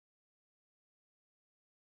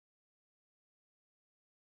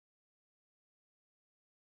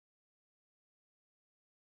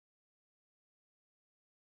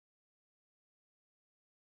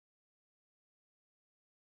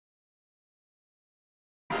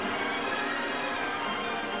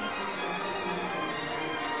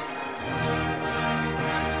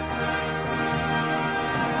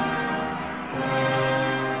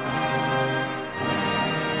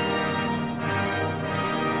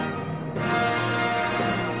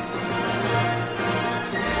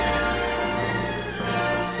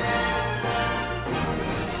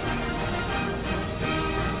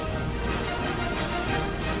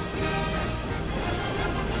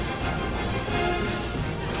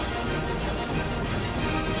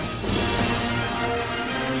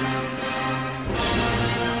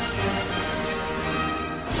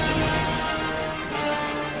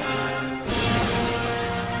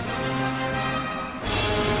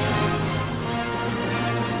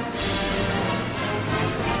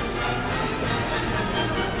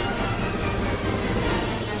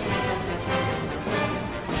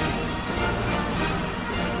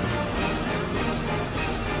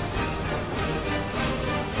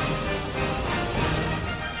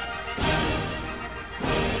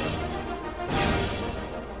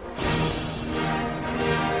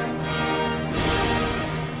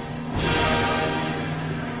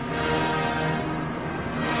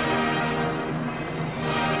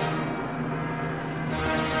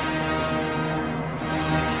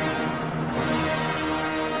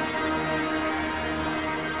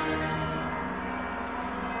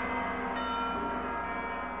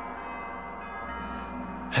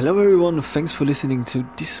Hello everyone, thanks for listening to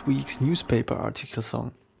this week's newspaper article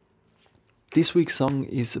song. This week's song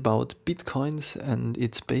is about bitcoins and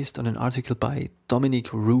it's based on an article by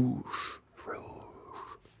Dominic Rouge.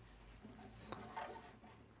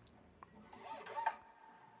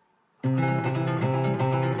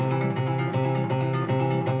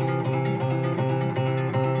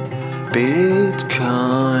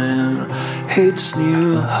 Bitcoin hits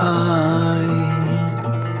new high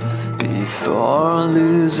before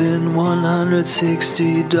losing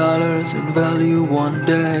 $160 in value one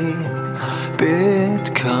day.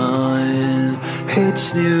 Bitcoin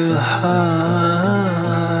hits new high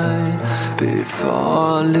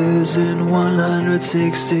before losing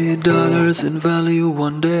 $160 in value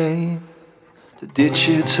one day. The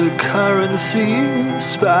digital currency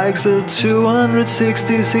spikes at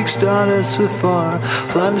 $266 before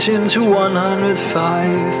plunging to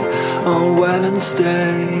 $105 on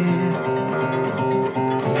Wednesday.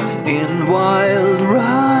 In wild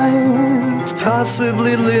ride,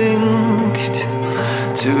 possibly linked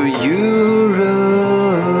to Euro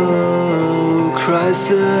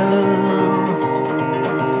crisis.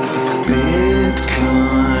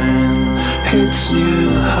 Bitcoin hits new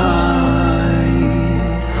high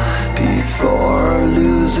before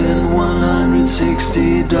losing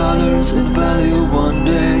 $160 in value one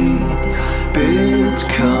day.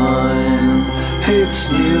 Bitcoin hits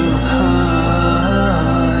new high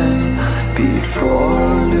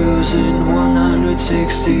before losing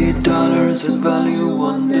 $160 in value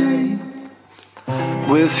one day.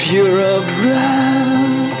 With Europe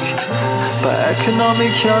wrecked by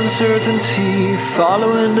economic uncertainty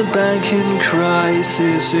following the banking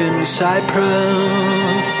crisis in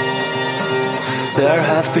Cyprus, there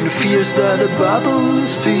have been fears that a bubble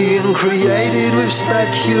is being created with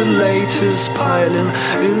speculators piling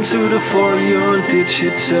into the for-your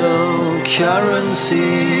digital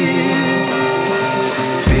currency.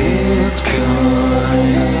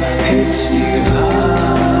 Bitcoin hits new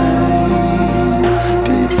high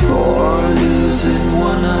before losing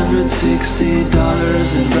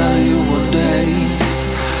 $160 in value one day.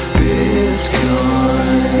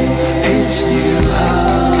 Bitcoin hits new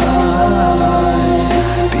high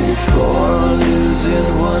before losing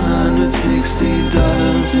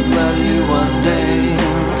 $160 in value one day.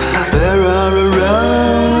 There are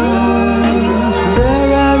around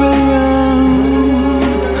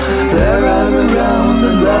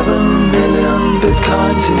 11 million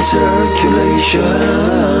bitcoins in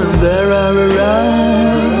circulation. There are around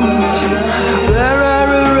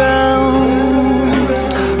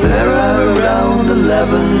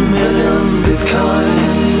 11 million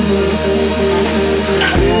bitcoins.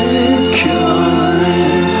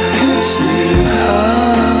 Bitcoin hits new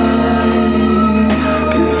high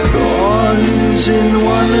before losing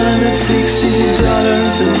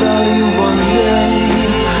 $160 in value